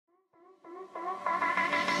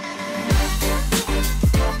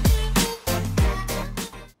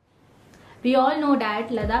We all know that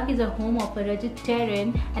Ladakh is a home of a rugged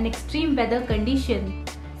terrain and extreme weather conditions.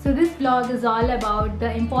 So this vlog is all about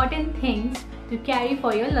the important things to carry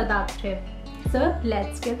for your Ladakh trip. So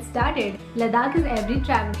let's get started. Ladakh is every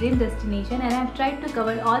travel dream destination, and I've tried to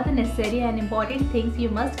cover all the necessary and important things you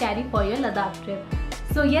must carry for your Ladakh trip.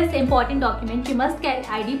 So yes, important documents. You must carry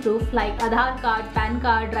ID proof like Aadhaar card, PAN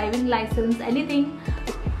card, driving license, anything.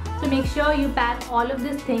 So make sure you pack all of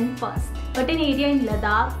this thing first. Certain areas in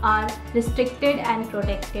Ladakh are restricted and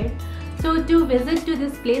protected. So to visit to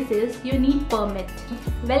these places, you need permit.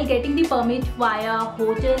 Well, getting the permit via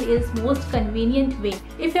hotel is most convenient way.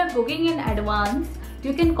 If you are booking in advance,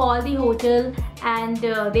 you can call the hotel and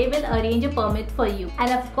they will arrange a permit for you.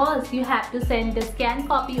 And of course, you have to send a scanned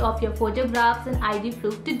copy of your photographs and ID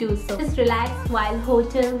proof to do so. Just relax while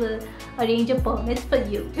hotel will arrange a permit for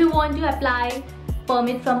you. If you want to apply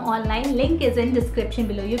permit from online, link is in description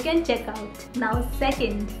below. You can check out. Now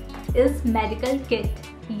second is medical kit.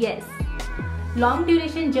 Yes. Long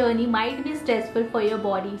duration journey might be stressful for your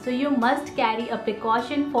body, so you must carry a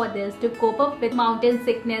precaution for this to cope up with mountain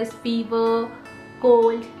sickness, fever,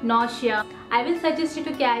 cold, nausea. I will suggest you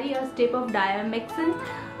to carry a strip of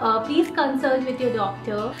Diamox. Please consult with your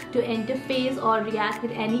doctor to interface or react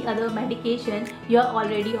with any other medication you are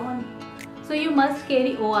already on. So you must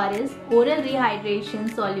carry ORS, oral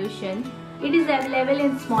rehydration solution. It is available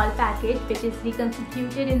in small packet which is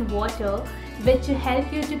reconstituted in water, which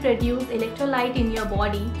help you to produce electrolyte in your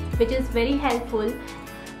body, which is very helpful.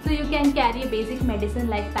 So you can carry a basic medicine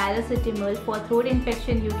like paracetamol. For throat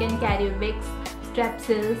infection, you can carry vicks,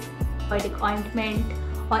 strepsils, antibiotic ointment,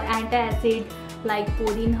 or antacid like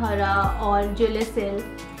Pudin, hara or Gelusil.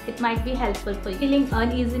 It might be helpful for you. Feeling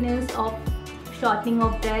uneasiness of shortening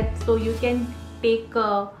of breath, so you can take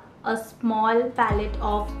a small pallet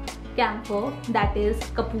of camphor, that is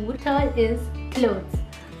kapoor. Third is clothes.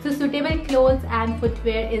 So suitable clothes and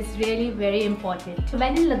footwear is really very important. So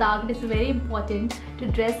when in Ladakh, it is very important to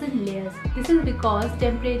dress in layers. This is because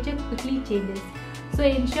temperature quickly changes. So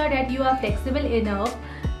ensure that you are flexible enough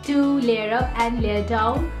to layer up and layer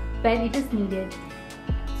down when it is needed.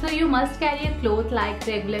 So you must carry a cloth like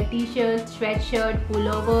regular t-shirt, sweatshirt,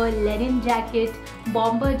 pullover, linen jacket,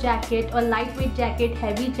 bomber jacket or lightweight jacket,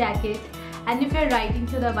 heavy jacket. And if you're riding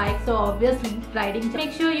to the bike, so obviously riding.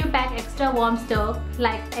 Make sure you pack extra warm stuff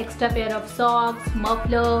like extra pair of socks,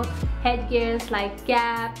 muffler, headgears like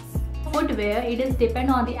caps. Footwear, it is depend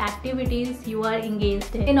on the activities you are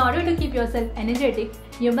engaged in. In order to keep yourself energetic,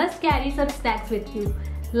 you must carry some snacks with you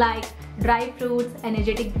like dry fruits,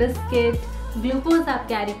 energetic biscuit, glucose आप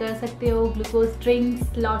carry कर सकते हो, glucose drinks,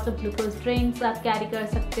 lots of glucose drinks आप carry कर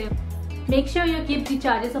सकते हो. Make sure you keep the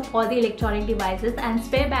charges of all the electronic devices and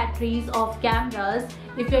spare batteries of cameras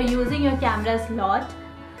if you're using your cameras a lot.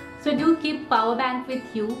 So do keep power bank with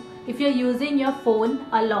you if you're using your phone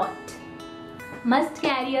a lot. Must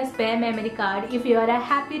carry a spare memory card if you are a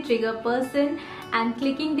happy trigger person and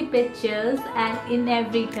clicking the pictures and in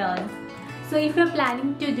every turn. So if you're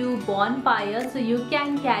planning to do bonfire, so you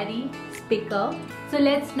can carry speaker. So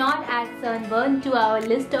let's not add sunburn to our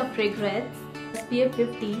list of regrets. SPF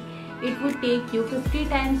 50. It would take you 50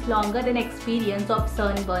 times longer than experience of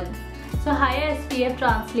sunburn. So higher SPF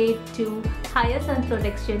translates to higher sun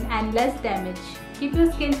protection and less damage. Keep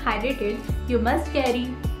your skin hydrated. You must carry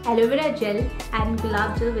aloe vera gel and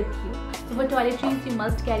gulab gel with you. So for toiletries, you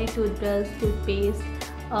must carry toothbrush, toothpaste,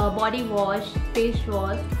 body wash, face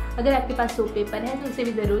wash. अगर आपके पास soap paper है तो उसे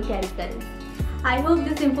भी ज़रूर carry करें. I hope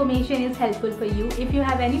this information is helpful for you. If you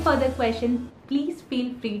have any further questions, please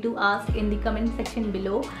feel free to ask in the comment section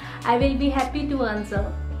below. I will be happy to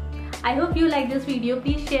answer. I hope you like this video.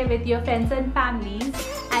 Please share with your friends and families.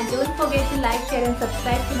 And don't forget to like, share and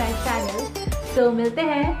subscribe to my channel. So मिलते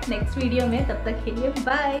हैं next video में. तब तक के लिए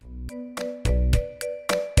bye.